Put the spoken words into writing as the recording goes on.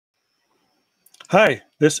Hi,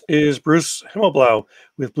 this is Bruce Himmelblau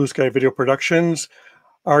with Blue Sky Video Productions.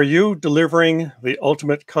 Are you delivering the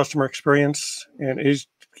ultimate customer experience? And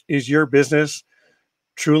is your business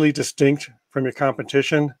truly distinct from your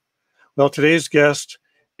competition? Well, today's guest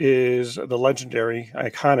is the legendary,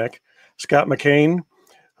 iconic Scott McKain,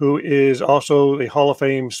 who is also the Hall of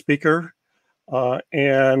Fame speaker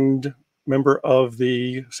and member of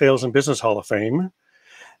the Sales and Business Hall of Fame.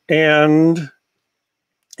 And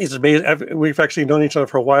it's amazing. We've actually known each other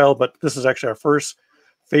for a while, but this is actually our first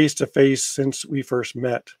face-to-face since we first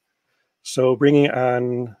met. So bringing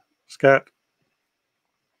on Scott.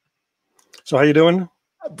 So how you doing?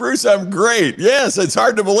 Bruce, I'm great. Yes, it's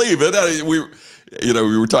hard to believe it. We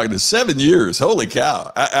were talking to 7 years. Holy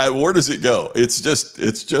cow! Where does it go? It's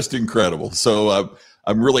just incredible. So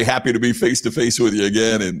I'm really happy to be face to face with you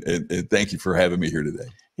again, and thank you for having me here today.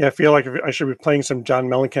 Yeah, I feel like I should be playing some John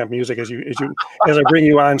Mellencamp music as I bring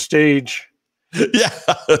you on stage. Yeah,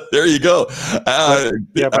 there you go.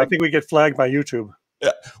 But I think we get flagged by YouTube.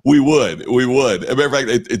 Yeah, we would. As a matter of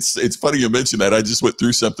fact, it's funny you mentioned that. I just went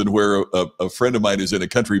through something where a friend of mine is in a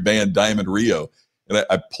country band, Diamond Rio, and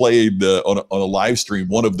I played on a live stream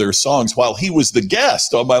one of their songs while he was the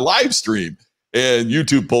guest on my live stream. And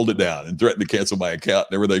YouTube pulled it down and threatened to cancel my account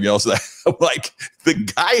and everything else. I'm like, the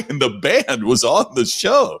guy in the band was on the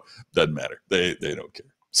show. Doesn't matter. They don't care.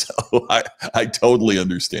 So I totally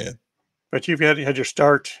understand. But you've had your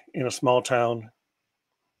start in a small town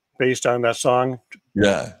based on that song.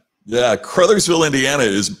 Yeah. Crothersville, Indiana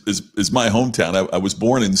is my hometown. I was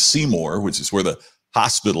born in Seymour, which is where the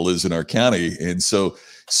hospital is in our county. And so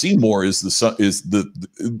Seymour is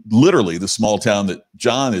literally the small town that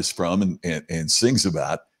John is from and sings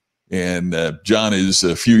about. And John is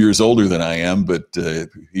a few years older than I am, but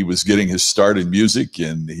he was getting his start in music,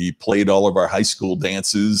 and he played all of our high school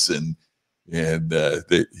dances, and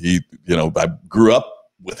I grew up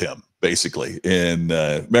with him basically. And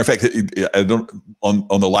matter of fact, I don't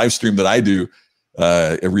on the live stream that I do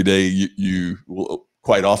every day, you will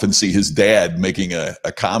quite often see his dad making a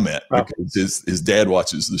comment because his dad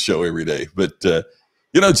watches the show every day. But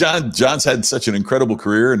John's had such an incredible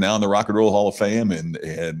career, and now in the Rock and Roll Hall of Fame, and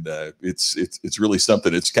it's really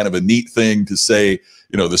something. It's kind of a neat thing to say.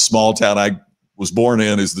 The small town I was born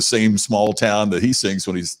in is the same small town that he sings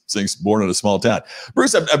when he sings "Born in a Small Town."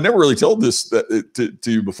 Bruce, I've never really told this to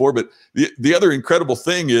you before, but the other incredible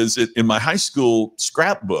thing is in my high school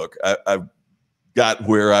scrapbook, I've got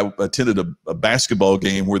where I attended a basketball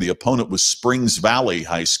game where the opponent was Springs Valley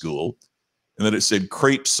High School, and then it said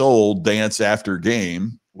Crepe Soul dance after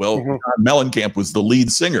game. Well, John Mellencamp was the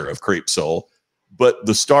lead singer of Crepe Soul, but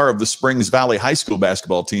the star of the Springs Valley High School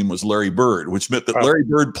basketball team was Larry Bird, which meant that Larry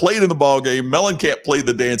Bird played in the ball game. Mellencamp played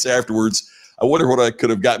the dance afterwards. I wonder what I could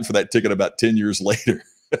have gotten for that ticket about 10 years later.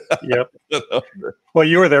 Yep. Well,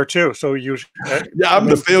 you were there too, so you. I'm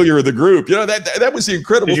the failure of the group. That was the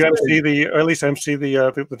incredible. Did you or at least MC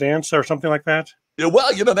the dance or something like that? Yeah, well,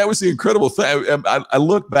 that was the incredible thing. I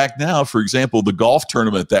look back now, for example, the golf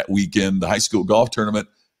tournament that weekend, the high school golf tournament,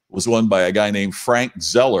 was won by a guy named Frank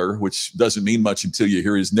Zeller, which doesn't mean much until you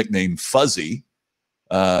hear his nickname Fuzzy.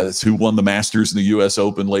 That's who won the Masters and the U.S.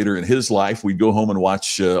 Open later in his life. We'd go home and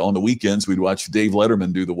watch on the weekends. We'd watch Dave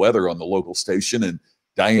Letterman do the weather on the local station, and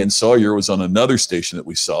Diane Sawyer was on another station that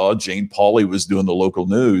we saw. Jane Pauley was doing the local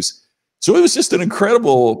news. So it was just an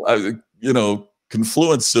incredible,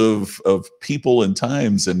 confluence of people and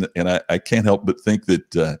times. And I can't help but think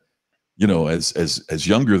that, as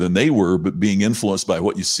younger than they were, but being influenced by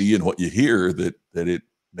what you see and what you hear, that it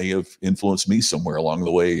may have influenced me somewhere along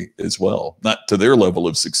the way as well. Not to their level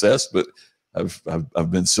of success, but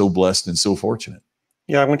I've been so blessed and so fortunate.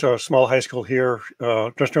 Yeah, I went to a small high school here,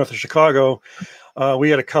 just north of Chicago. We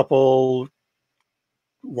had a couple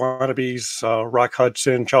wannabes, Rock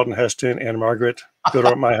Hudson, Charlton Heston, and Margaret, go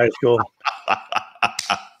to my high school.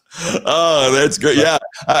 Oh, that's great. Yeah.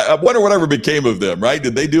 I wonder whatever became of them, right?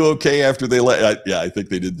 Did they do okay after they left? I think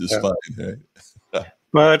they did just fine. Right?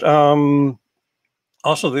 But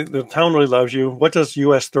also, the town really loves you. What does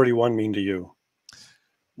US 31 mean to you?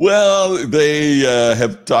 Well, they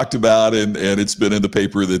have talked about, and it's been in the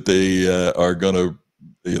paper that they are going to,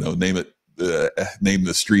 name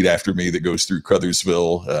the street after me that goes through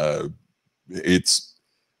Crothersville. It's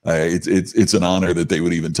an honor that they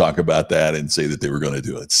would even talk about that and say that they were going to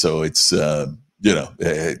do it. So it's the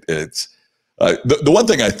one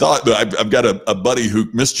thing I thought, I've got a buddy who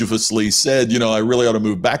mischievously said, I really ought to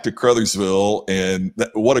move back to Crothersville, and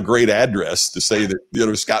what a great address to say that,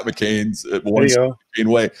 Scott McKain's at McKain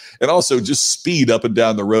Way, and also just speed up and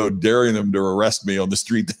down the road, daring them to arrest me on the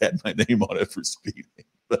street that had my name on it for speeding.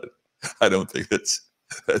 But I don't think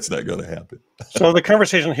That's not going to happen. So the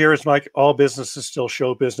conversation here is like all business is still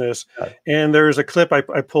show business. And there's a clip I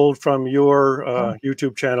pulled from your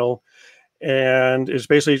YouTube channel, and it's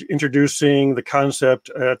basically introducing the concept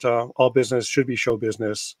that all business should be show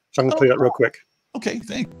business. So I'm going to play that real quick. Okay,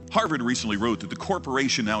 thanks. Harvard recently wrote that the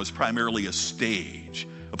corporation now is primarily a stage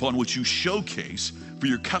upon which you showcase for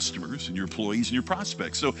your customers and your employees and your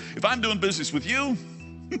prospects. So if I'm doing business with you,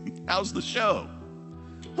 how's the show?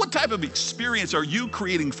 What type of experience are you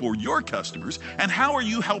creating for your customers, and how are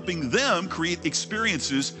you helping them create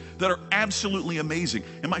experiences that are absolutely amazing?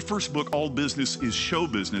 In my first book, All Business is Show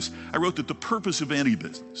Business, I wrote that the purpose of any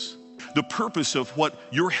business, the purpose of what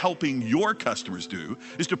you're helping your customers do,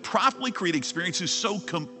 is to properly create experiences so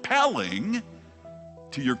compelling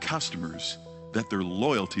to your customers that their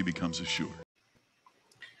loyalty becomes assured.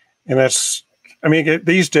 And that's, I mean,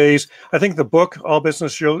 these days, I think the book, All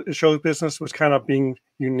Business Show Business, was kind of being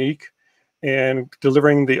unique and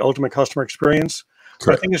delivering the ultimate customer experience.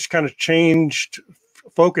 But I think it's kind of changed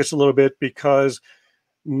focus a little bit, because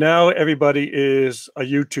now everybody is a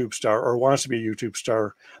YouTube star or wants to be a YouTube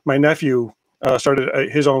star. My nephew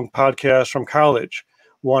started his own podcast from college,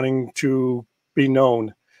 wanting to be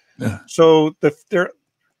known. Yeah. So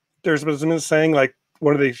there's been saying, like,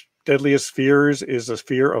 one of the deadliest fears is the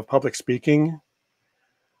fear of public speaking.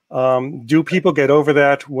 Do people get over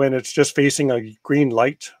that when it's just facing a green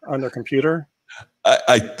light on their computer?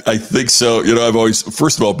 I think so. You know,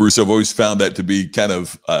 first of all, Bruce, I've always found that to be kind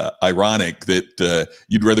of ironic that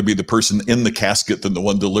you'd rather be the person in the casket than the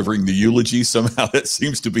one delivering the eulogy. Somehow that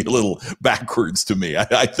seems to be a little backwards to me.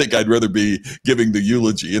 I think I'd rather be giving the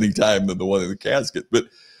eulogy anytime than the one in the casket. But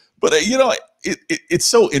you know, it's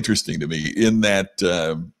so interesting to me in that,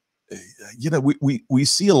 you know, we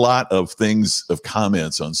see a lot of things, of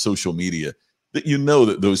comments on social media that you know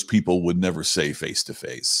that those people would never say face to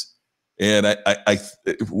face. And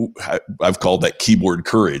I've called that keyboard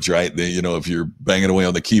courage, right? You know, if you're banging away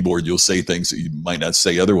on the keyboard, you'll say things that you might not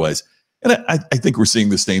say otherwise. And I think we're seeing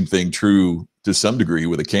the same thing true to some degree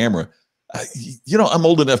with a camera. You know, I'm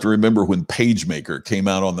old enough to remember when PageMaker came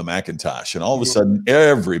out on the Macintosh, and all of a sudden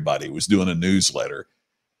everybody was doing a newsletter.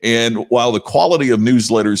 And while the quality of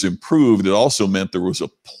newsletters improved, it also meant there was a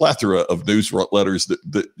plethora of newsletters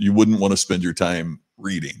that you wouldn't want to spend your time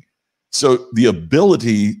reading. So the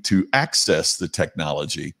ability to access the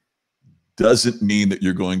technology doesn't mean that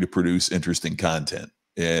you're going to produce interesting content.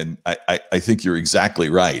 And I think you're exactly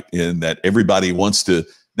right in that everybody wants to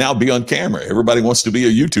now be on camera. Everybody wants to be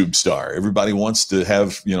a YouTube star. Everybody wants to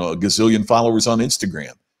have, you know, a gazillion followers on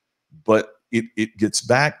Instagram. But it gets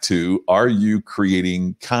back to, are you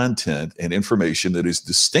creating content and information that is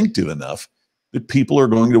distinctive enough that people are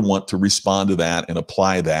going to want to respond to that and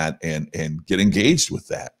apply that and get engaged with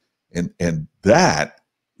that? And that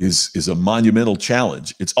is a monumental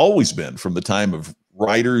challenge. It's always been, from the time of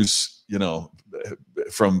writers, you know,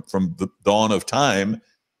 from the dawn of time,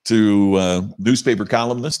 to newspaper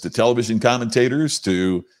columnists, to television commentators,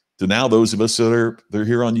 to now those of us that are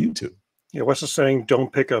here on YouTube. Yeah, what's the saying?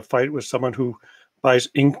 Don't pick a fight with someone who buys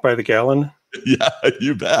ink by the gallon. Yeah,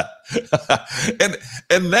 you bet.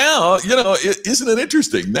 and now, you know, isn't it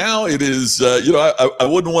interesting? Now it is, you know, I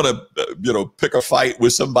wouldn't want to, you know, pick a fight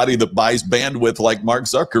with somebody that buys bandwidth like Mark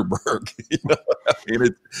Zuckerberg. You know? I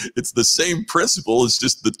mean, it's the same principle. It's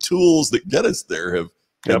just the tools that get us there have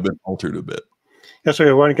been altered a bit. Yeah, so we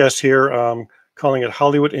have one guest here calling it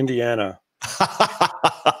Hollywood, Indiana.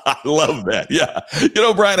 I love that. Yeah. You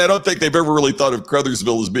know, Brian, I don't think they've ever really thought of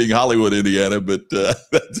Crothersville as being Hollywood, Indiana, but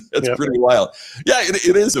that's pretty wild. Yeah,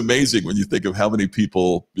 it is amazing when you think of how many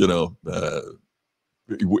people, you know,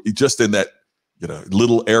 just in that, you know,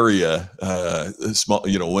 little area, small,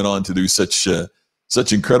 you know, went on to do such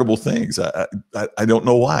incredible things. I don't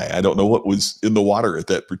know why. I don't know what was in the water at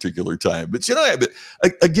that particular time. But, you know,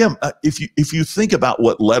 again, if you think about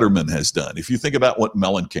what Letterman has done, if you think about what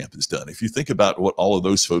Mellencamp has done, if you think about what all of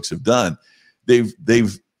those folks have done,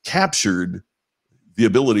 they've captured the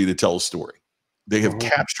ability to tell a story. They have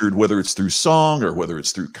captured, whether it's through song or whether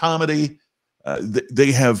it's through comedy,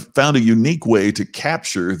 they have found a unique way to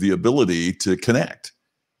capture the ability to connect.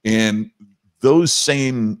 And those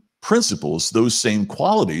same principles, those same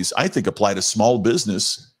qualities, I think, apply to small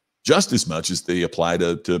business just as much as they apply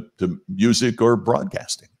to music or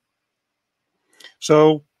broadcasting.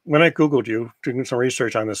 So when I Googled you, doing some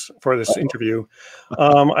research on this for this interview,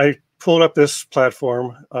 I pulled up this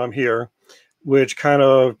platform here, which kind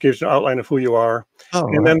of gives an outline of who you are.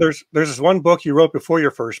 And then there's this one book you wrote before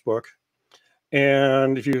your first book.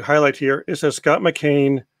 And if you highlight here, it says Scott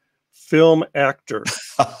McKain, film actor.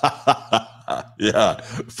 Yeah,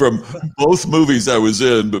 from both movies I was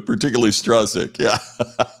in, but particularly Strasek. Yeah.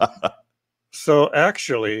 So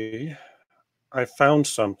actually, I found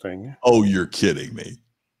something. Oh, you're kidding me.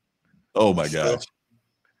 Oh my So, gosh.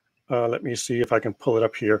 let me see if I can pull it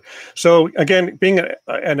up here. So again, being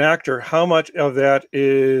an actor, how much of that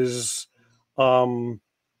is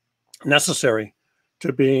necessary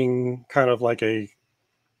to being kind of like a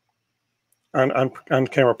on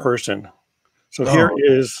camera person? So here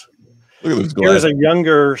is Look at those here's glasses. a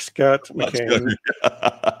younger Scott McKain.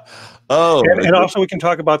 Oh, And also we can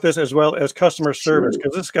talk about this as well as customer service,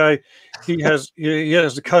 because this guy, he has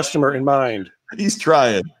the customer in mind. he's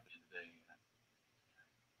trying.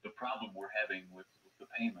 The problem we're having with the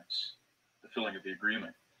payments, the filling of the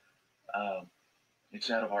agreement, it's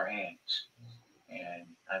out of our hands. And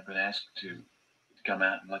I've been asked to come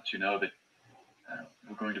out and let you know that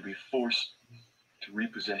we're going to be forced to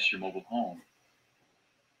repossess your mobile home.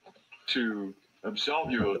 To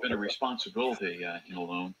absolve you of any responsibility in a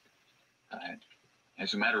loan,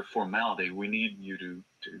 as a matter of formality, we need you to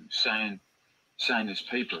sign this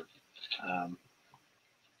paper.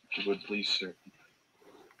 If you would, please, sir.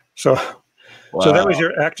 So, Wow. so that was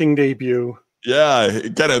your acting debut. Yeah,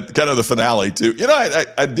 kind of the finale too. You know,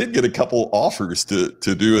 I did get a couple offers to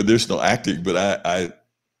do additional acting, but I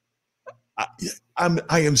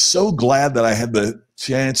am so glad that I had the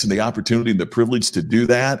chance and the opportunity and the privilege to do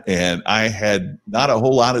that, and I had not a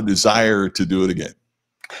whole lot of desire to do it again.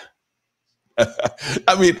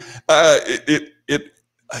 I mean,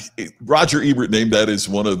 Roger Ebert named that as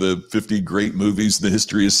one of the 50 great movies in the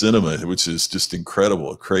history of cinema, which is just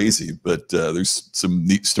incredible, crazy. But there's some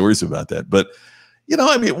neat stories about that. But you know,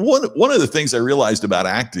 I mean, one of the things I realized about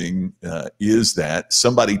acting is that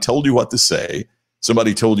somebody told you what to say.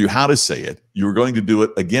 Somebody told you how to say it. You were going to do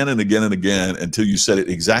it again and again and again until you said it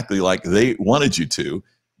exactly like they wanted you to.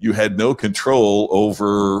 You had no control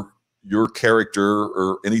over your character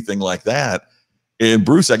or anything like that. And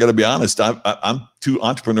Bruce, I got to be honest, I'm too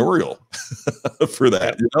entrepreneurial for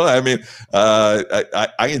that. You know, I mean,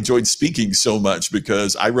 I enjoyed speaking so much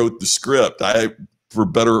because I wrote the script. I, for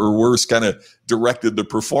better or worse, kind of directed the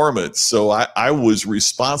performance. So I was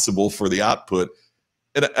responsible for the output.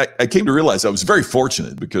 And I came to realize I was very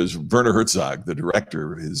fortunate because Werner Herzog, the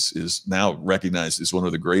director, is now recognized as one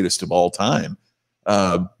of the greatest of all time.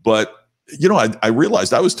 But you know, I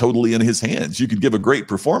realized I was totally in his hands. You could give a great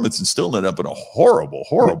performance and still end up in a horrible,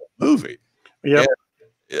 horrible movie. Yeah,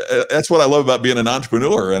 that's what I love about being an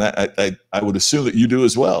entrepreneur, and I would assume that you do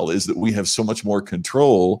as well. Is that we have so much more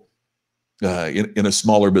control in a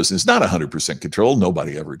smaller business? Not 100% control.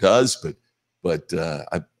 Nobody ever does, but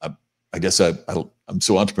I guess I'm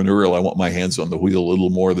so entrepreneurial. I want my hands on the wheel a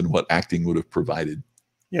little more than what acting would have provided.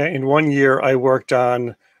 Yeah, in 1 year, I worked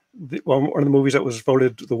on one of the movies that was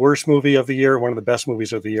voted the worst movie of the year, one of the best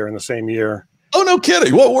movies of the year in the same year. Oh, no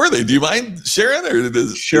kidding. What were they? Do you mind sharing? Or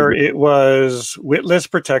sure. It was Witless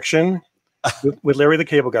Protection with Larry the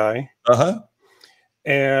Cable Guy.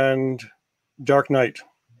 And Dark Knight.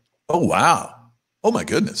 Oh, wow. Oh, my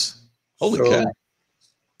goodness. Holy cow.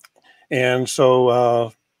 And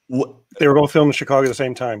so they were both filmed in Chicago at the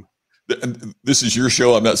same time. And this is your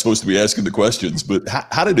show. I'm not supposed to be asking the questions, but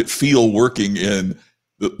how did it feel working in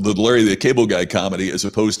the Larry the Cable Guy comedy as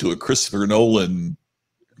opposed to a Christopher Nolan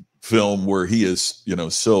film where he is, you know,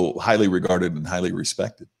 so highly regarded and highly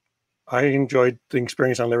respected? I enjoyed the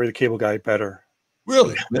experience on Larry the Cable Guy better.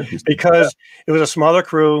 Really? Because it was a smaller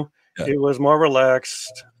crew. Yeah. It was more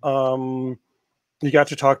relaxed. You got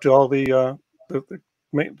to talk to all we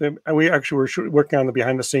actually were working on the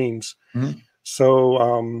behind the scenes. Mm-hmm.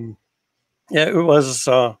 So, yeah, it was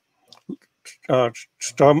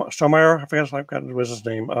Strohmeyer, I forgot what was his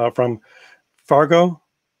name, from Fargo.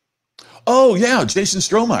 Oh yeah, Jason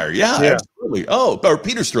Strohmeyer. Yeah, absolutely. Oh, or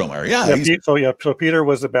Peter Strohmeyer. Yeah. So Peter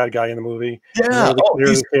was the bad guy in the movie. Yeah.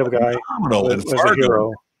 He's the cable guy. Was a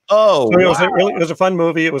hero. Oh, so it was a fun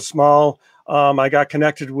movie. It was small. I got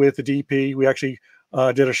connected with the DP. We actually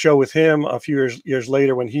did a show with him a few years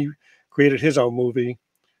later when he created his own movie.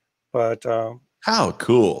 But how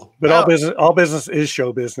cool! But all business is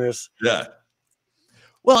show business. Yeah.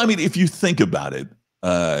 Well, I mean, if you think about it,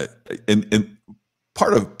 and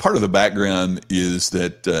part of the background is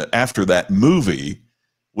that after that movie,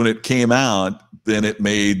 when it came out, then it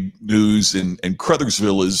made news, and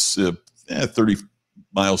Crothersville is 30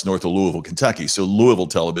 miles north of Louisville, Kentucky. So Louisville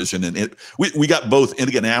television, and we got both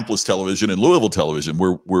Indianapolis television and Louisville television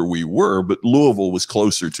where we were, but Louisville was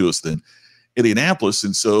closer to us than Indianapolis,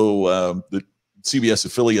 and so the CBS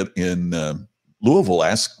affiliate in Louisville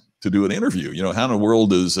asked to do an interview. You know, how in the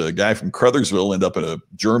world does a guy from Crothersville end up in a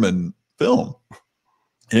German film?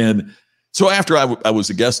 And So after I was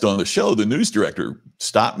a guest on the show, the news director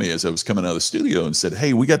stopped me as I was coming out of the studio and said,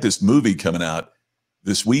 "Hey, we got this movie coming out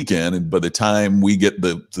this weekend, and by the time we get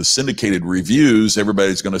the syndicated reviews,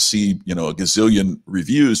 everybody's going to see, a gazillion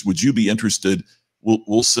reviews. Would you be interested?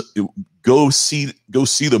 We'll go see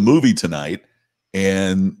the movie tonight,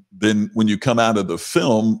 and then when you come out of the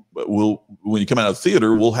film, when you come out of the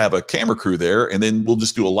theater, we'll have a camera crew there, and then we'll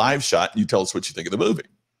just do a live shot, and you tell us what you think of the movie,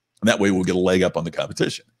 and that way we'll get a leg up on the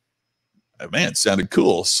competition." Man, it sounded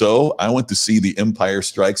cool. So I went to see The Empire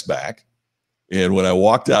Strikes Back, and when I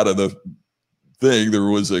walked out of the thing, there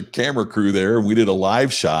was a camera crew there, and we did a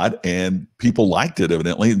live shot, and people liked it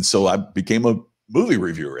evidently, and so I became a movie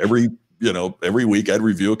reviewer. Every week I'd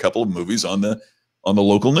review a couple of movies on the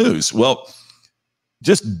local news. Well,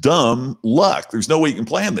 just dumb luck. There's no way you can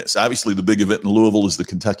plan this. Obviously, the big event in Louisville is the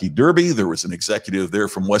Kentucky Derby. There was an executive there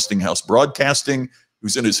from Westinghouse Broadcasting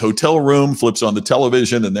who's in his hotel room, flips on the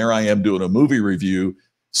television, and there I am doing a movie review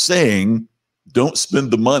saying, "Don't spend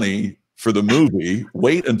the money for the movie.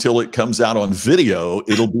 Wait until it comes out on video.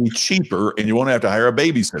 It'll be cheaper, and you won't have to hire a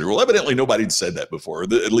babysitter." Well, evidently nobody had said that before.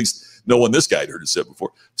 At least no one this guy had heard it said before.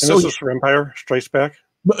 And so this was for Empire Strikes Back?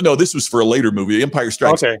 No, this was for a later movie. Empire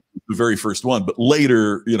Strikes Back was the very first one, but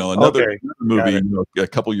later, another movie, a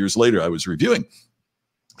couple years later, I was reviewing.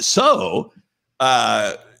 So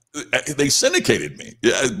they syndicated me,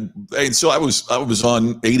 and so I was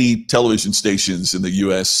on 80 television stations in the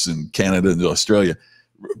U.S. and Canada and Australia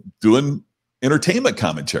doing entertainment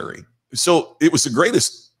commentary. So it was the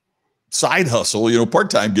greatest side hustle,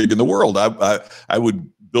 part-time gig in the world. I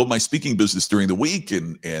would build my speaking business during the week,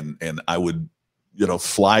 and I would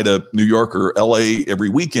fly to New York or LA every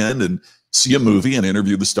weekend and see a movie and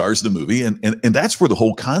interview the stars of the movie. And that's where the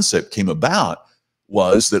whole concept came about,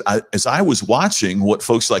 was that as I was watching what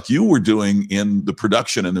folks like you were doing in the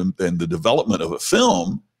production and the development of a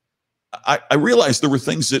film, I realized there were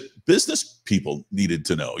things that business people needed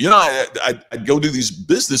to know. I'd go to these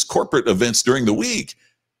business corporate events during the week,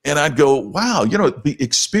 and I'd go, wow, the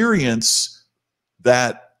experience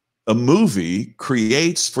that a movie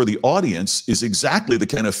creates for the audience is exactly the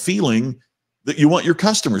kind of feeling that you want your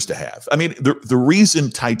customers to have. I mean, the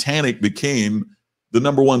reason Titanic became the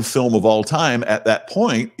 #1 film of all time at that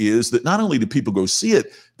point is that not only did people go see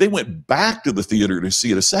it, they went back to the theater to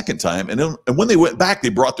see it a second time. And when they went back, they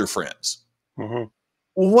brought their friends. Mm-hmm.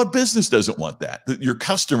 Well, what business doesn't want that? That your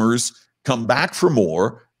customers come back for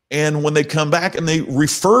more. And when they come back and they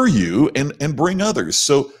refer you and bring others.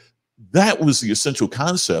 So that was the essential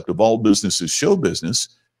concept of all businesses, show business.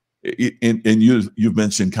 And you've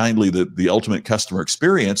mentioned kindly that the ultimate customer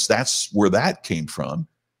experience, that's where that came from.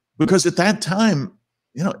 Because at that time,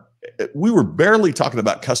 we were barely talking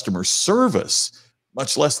about customer service,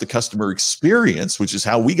 much less the customer experience, which is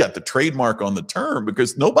how we got the trademark on the term,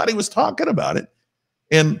 because nobody was talking about it.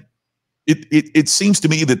 And it seems to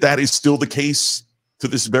me that is still the case to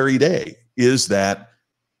this very day, is that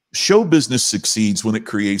show business succeeds when it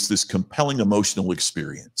creates this compelling emotional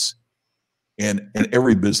experience. And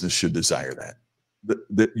every business should desire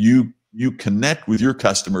that you connect with your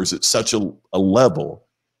customers at such a level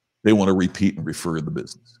they want to repeat and refer the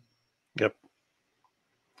business. Yep.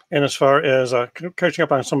 And as far as catching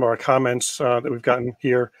up on some of our comments that we've gotten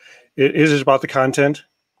here, it is about the content.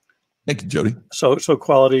 Thank you, Jody. So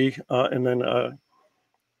quality, and then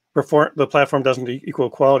the platform doesn't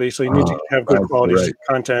equal quality, so you need to have good quality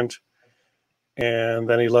content. And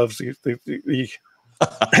then he loves the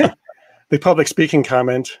the public speaking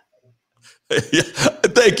comment. Yeah,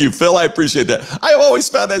 thank you, Phil. I appreciate that. I've always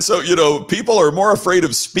found that so, people are more afraid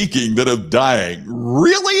of speaking than of dying.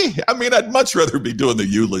 Really? I mean, I'd much rather be doing the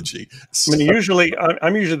eulogy. So. I mean,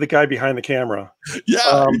 I'm usually the guy behind the camera.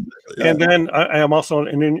 Yeah. Yeah. And then I am also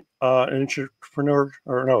an entrepreneur,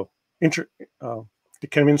 or no, can't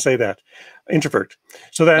even say that, introvert.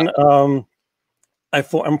 So then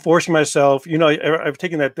I'm forcing myself. I've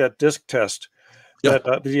taken that DISC test. That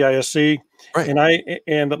the DISC, right.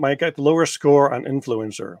 And I got the lower score on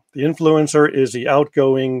influencer. The influencer is the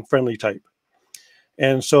outgoing, friendly type,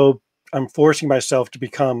 and so I'm forcing myself to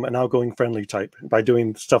become an outgoing, friendly type by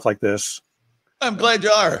doing stuff like this. I'm glad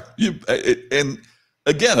you are. And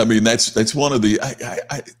again, I mean, that's one of the.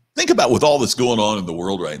 I think about with all that's going on in the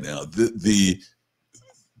world right now, the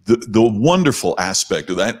wonderful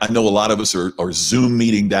aspect of that. I know a lot of us are Zoom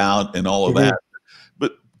meeting down and all of that.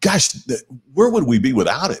 Gosh, where would we be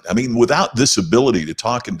without it? I mean, without this ability to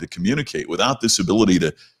talk and to communicate, without this ability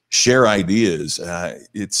to share ideas,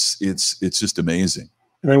 it's just amazing.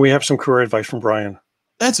 And then we have some career advice from Brian.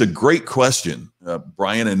 That's a great question,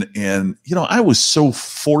 Brian. And I was so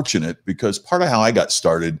fortunate because part of how I got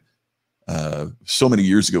started so many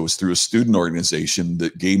years ago was through a student organization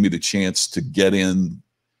that gave me the chance to get in,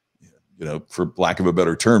 you know, for lack of a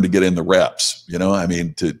better term, to get in the reps, you know, I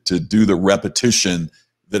mean, to do the repetition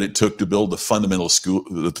that it took to build the fundamental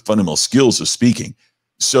skills of speaking.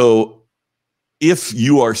 So if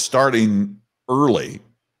you are starting early,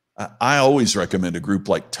 I always recommend a group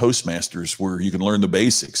like Toastmasters where you can learn the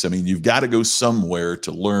basics. I mean, you've got to go somewhere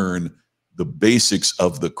to learn the basics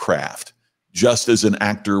of the craft. Just as an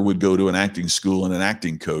actor would go to an acting school and an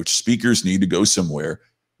acting coach, speakers need to go somewhere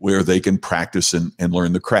where they can practice and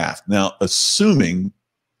learn the craft. Now, assuming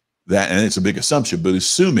that, and it's a big assumption, but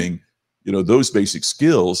assuming, you know, those basic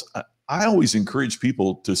skills, I always encourage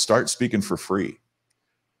people to start speaking for free.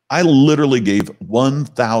 I literally gave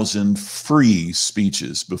 1,000 free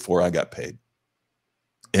speeches before I got paid.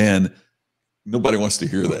 And nobody wants to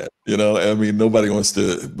hear that, you know, I mean, nobody wants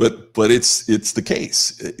to, but it's the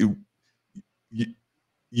case.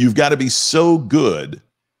 You've got to be so good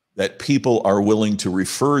that people are willing to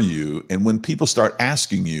refer you. And when people start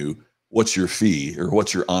asking you, what's your fee or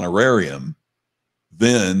what's your honorarium,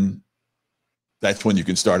 then that's when you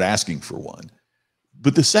can start asking for one.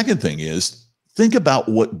 But the second thing is, think about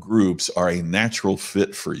what groups are a natural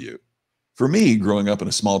fit for you. For me, growing up in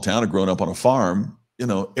a small town or growing up on a farm, you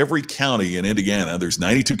know, every county in Indiana, there's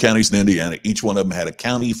 92 counties in Indiana, each one of them had a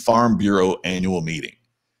county farm bureau annual meeting.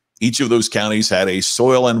 Each of those counties had a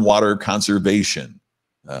soil and water conservation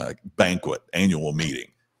banquet annual meeting.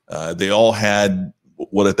 They all had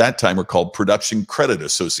what at that time were called production credit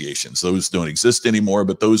associations. Those don't exist anymore,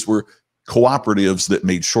 but those were cooperatives that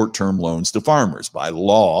made short-term loans to farmers. By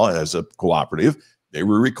law, as a cooperative, they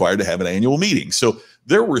were required to have an annual meeting. So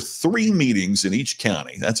there were 3 meetings in each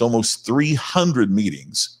county. That's almost 300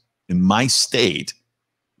 meetings in my state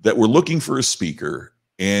that were looking for a speaker.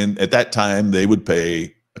 And at that time, they would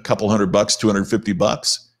pay a couple $100,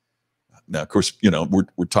 $250. Now, of course, you know,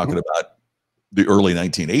 we're talking about the early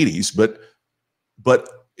 1980s, but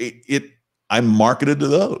I marketed to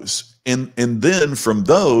those. And then from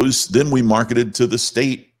those, then we marketed to the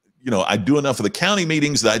state. You know, I'd do enough of the county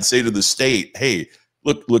meetings that I'd say to the state, hey,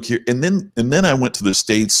 look here. And then I went to the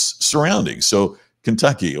states surrounding. So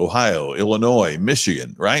Kentucky, Ohio, Illinois,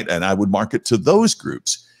 Michigan, right? And I would market to those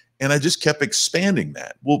groups. And I just kept expanding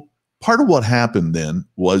that. Well, part of what happened then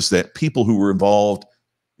was that people who were involved,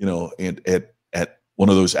 you know, at one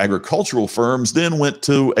of those agricultural firms then went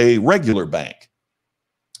to a regular bank.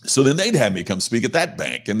 So then they'd have me come speak at that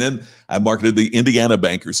bank. And then I marketed the Indiana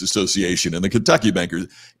Bankers Association and the Kentucky Bankers.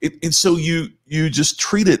 And so you just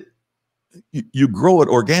treat it, you grow it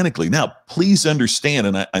organically. Now, please understand,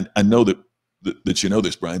 and I know that you know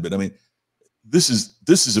this, Brian, but I mean, this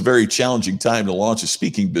is a very challenging time to launch a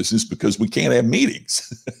speaking business because we can't have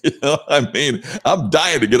meetings. You know, I mean, I'm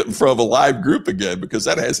dying to get it in front of a live group again because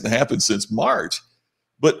that hasn't happened since March.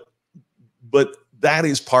 But that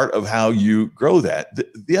is part of how you grow that.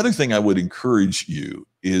 The other thing I would encourage you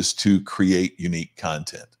is to create unique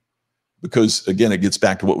content, because again, it gets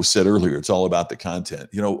back to what was said earlier. It's all about the content.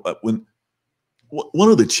 You know,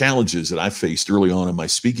 one of the challenges that I faced early on in my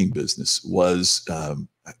speaking business was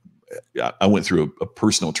I went through a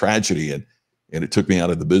personal tragedy and it took me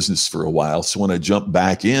out of the business for a while. So when I jumped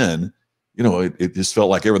back in, you know, it just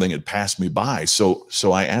felt like everything had passed me by. So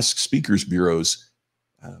I asked speakers bureaus,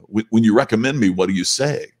 when you recommend me, what do you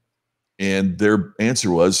say? And their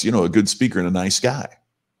answer was, you know, a good speaker and a nice guy.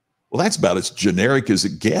 Well, that's about as generic as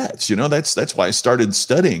it gets. You know, that's why I started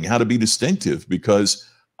studying how to be distinctive, because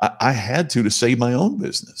I had to save my own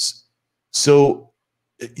business. So,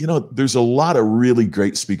 you know, there's a lot of really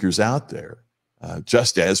great speakers out there.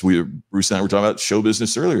 Just as Bruce and I were talking about show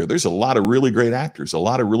business earlier, there's a lot of really great actors, a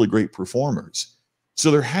lot of really great performers.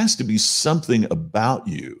 So there has to be something about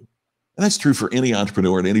you. And that's true for any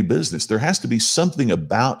entrepreneur in any business. There has to be something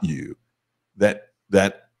about you that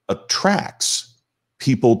attracts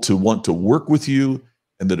people to want to work with you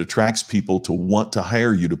and that attracts people to want to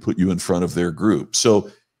hire you to put you in front of their group.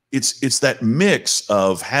 So it's that mix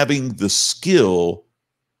of having the skill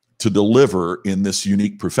to deliver in this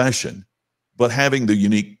unique profession, but having the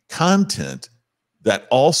unique content that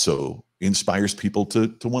also inspires people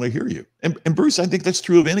to want to hear you. And Bruce, I think that's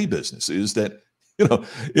true of any business, is that, you know,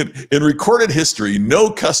 in recorded history,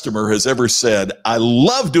 no customer has ever said, I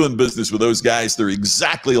love doing business with those guys. They're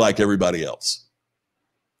exactly like everybody else.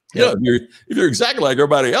 Yeah. You know, if you're exactly like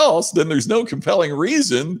everybody else, then there's no compelling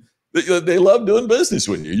reason that they love doing business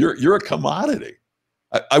with you. You're a commodity.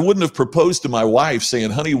 I wouldn't have proposed to my wife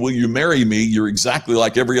saying, honey, will you marry me? You're exactly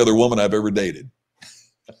like every other woman I've ever dated.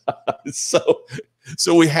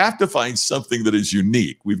 So we have to find something that is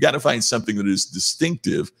unique. We've got to find something that is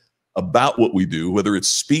distinctive about what we do, whether it's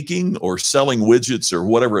speaking or selling widgets or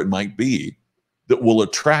whatever it might be, that will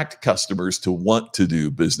attract customers to want to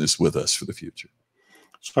do business with us for the future.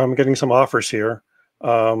 So I'm getting some offers here.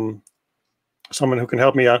 Someone who can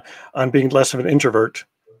help me on being less of an introvert.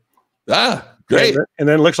 Ah, great. And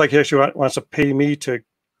then it looks like he actually wants to pay me to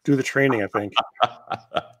do the training, I think.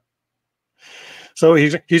 So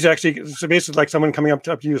he's actually, so basically like someone coming up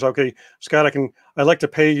to you is, okay, Scott, I'd like to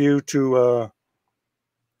pay you to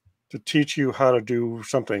teach you how to do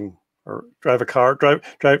something, or drive a car,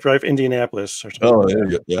 drive Indianapolis or something. Oh, there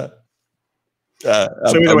you go. Yeah.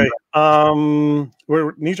 So either way,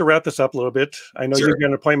 we need to wrap this up a little bit. I know you've got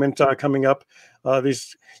an appointment coming up.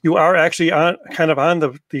 You are actually kind of on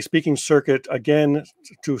the speaking circuit again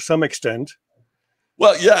to some extent.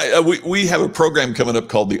 Well, yeah, we have a program coming up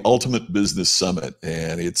called the Ultimate Business Summit,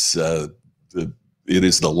 and it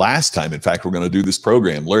is the last time, in fact, we're going to do this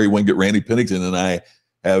program. Larry Winget, Randy Pennington, and I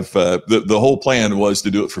have the whole plan was to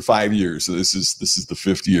do it for 5 years. So this is the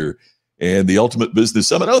 5th year. And the Ultimate Business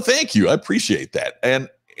Summit. Oh, thank you. I appreciate that. And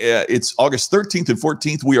it's August 13th and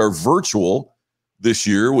 14th. We are virtual this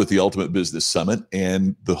year with the Ultimate Business Summit.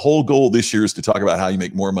 And the whole goal this year is to talk about how you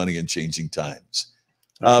make more money in changing times.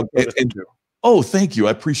 Oh, thank you.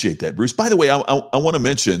 I appreciate that, Bruce. By the way, I want to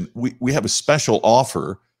mention we have a special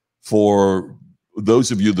offer for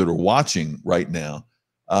those of you that are watching right now.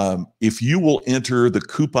 If you will enter the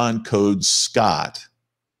coupon code SCOTT.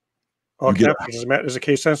 Okay. Is it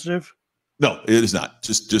case sensitive? No, it is not.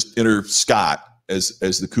 Just enter Scott as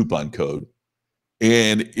the coupon code.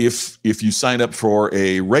 And if you sign up for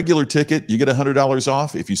a regular ticket, you get $100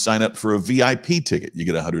 off. If you sign up for a VIP ticket, you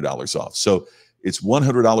get $100 off. So it's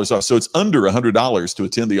 $100 off. So it's under $100 to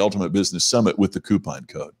attend the Ultimate Business Summit with the coupon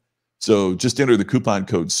code. So just enter the coupon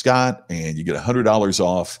code Scott and you get $100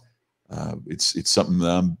 off. It's something that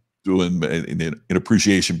I'm doing in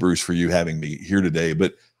appreciation, Bruce, for you having me here today.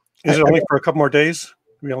 But is it only for a couple more days?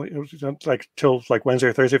 Like till like Wednesday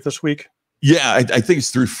or Thursday of this week? Yeah, I think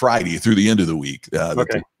it's through Friday, through the end of the week.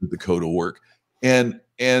 Okay. The code will work. And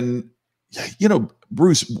you know,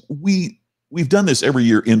 Bruce, we've done this every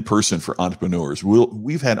year in person for entrepreneurs.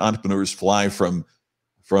 We've had entrepreneurs fly from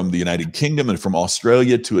the United Kingdom and from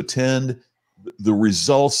Australia to attend. The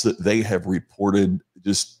results that they have reported,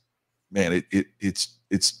 just man,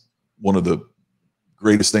 it's one of the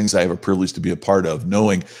greatest things I have a privilege to be a part of,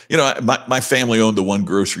 knowing, you know, my family owned the one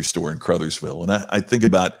grocery store in Crothersville. And I think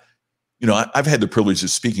about, you know, I've had the privilege of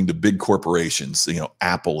speaking to big corporations, you know,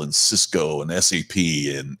 Apple and Cisco and SAP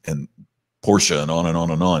and Porsche and on and on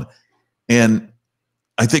and on. And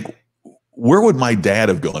I think, where would my dad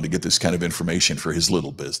have gone to get this kind of information for his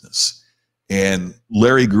little business? And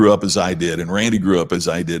Larry grew up as I did, and Randy grew up as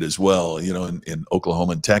I did as well, you know, in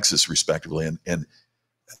Oklahoma and Texas, respectively. And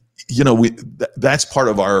you know, that's part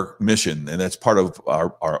of our mission, and that's part of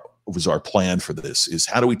our plan for this, is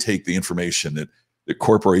how do we take the information that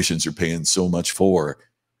corporations are paying so much for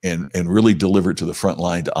and really deliver it to the front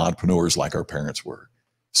line to entrepreneurs like our parents were.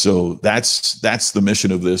 So that's the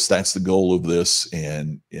mission of this. That's the goal of this.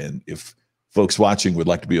 And if folks watching would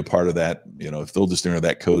like to be a part of that, you know, if they'll just enter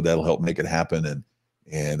that code, that'll help make it happen.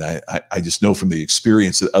 And I just know from the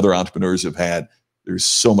experience that other entrepreneurs have had, there's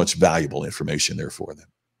so much valuable information there for them.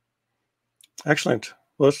 Excellent.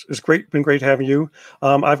 Well, it's been great having you.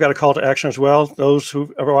 I've got a call to action as well. Those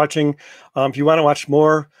who are watching, if you want to watch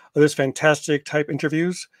more of this fantastic type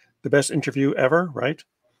interviews, the best interview ever, right?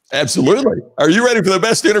 Absolutely. Are you ready for the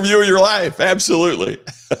best interview of your life? Absolutely.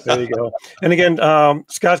 There you go. And again,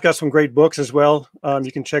 Scott's got some great books as well.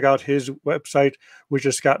 You can check out his website, which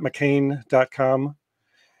is scottmckain.com.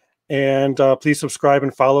 And please subscribe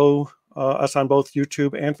and follow us on both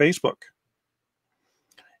YouTube and Facebook.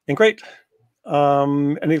 And great.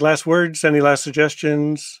 Any last words? Any last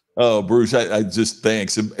suggestions? Oh, Bruce, I just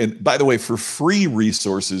thanks. And by the way, for free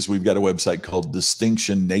resources, we've got a website called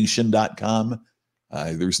distinctionnation.com.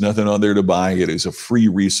 There's nothing on there to buy. It is a free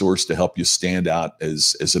resource to help you stand out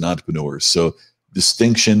as an entrepreneur. So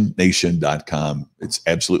distinctionnation.com. It's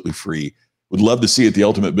absolutely free. Would love to see you at the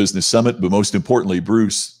Ultimate Business Summit, but most importantly,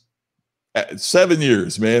 Bruce, 7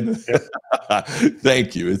 years, man. Yeah.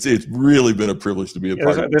 Thank you. It's really been a privilege to be a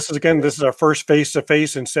part of it. This is our first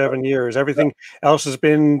face-to-face in 7 years. Everything else has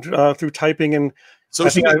been through typing, and so I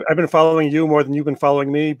think I've been following you more than you've been following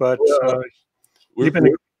me, but you've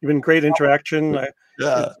been great interaction.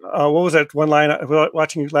 What was that one line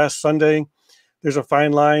watching you last Sunday? There's a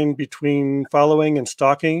fine line between following and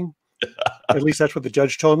stalking. At least that's what the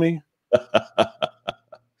judge told me.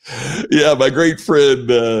 Yeah, my great friend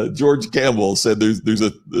George Campbell said there's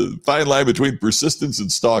a fine line between persistence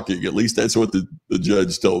and stalking. At least that's what the the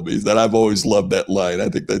judge told me. That I've always loved that line. I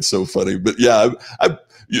think that's so funny. But yeah,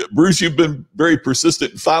 Bruce, you've been very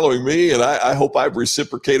persistent in following me, and I hope I've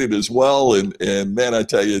reciprocated as well. And man, I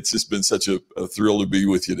tell you, it's just been such a thrill to be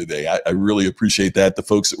with you today. I really appreciate that. The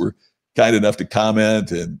folks that were kind enough to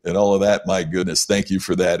comment and all of that, my goodness, thank you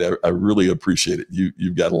for that. I really appreciate it.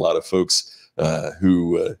 You've got a lot of folks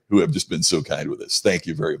who have just been so kind with us. Thank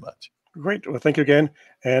you very much. Great. Well, thank you again.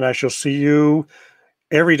 And I shall see you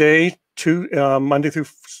every day, Monday through,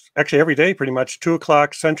 actually every day, pretty much 2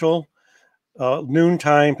 o'clock Central,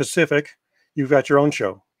 noontime Pacific. You've got your own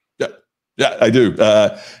show. Yeah, I do.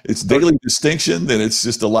 It's Daily Distinction, and it's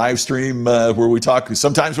just a live stream where we talk.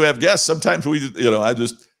 Sometimes we have guests. Sometimes we, I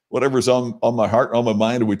just, whatever's on my heart, on my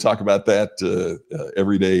mind, and we talk about that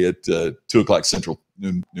every day at 2 o'clock Central,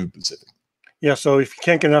 noon Pacific. Yeah, so if you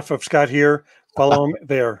can't get enough of Scott here, follow him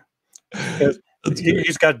there.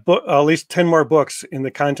 He's got at least 10 more books in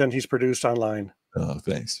the content he's produced online. Oh,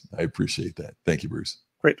 thanks. I appreciate that. Thank you, Bruce.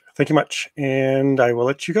 Great. Thank you much. And I will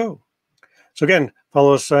let you go. So again,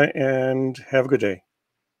 follow us and have a good day.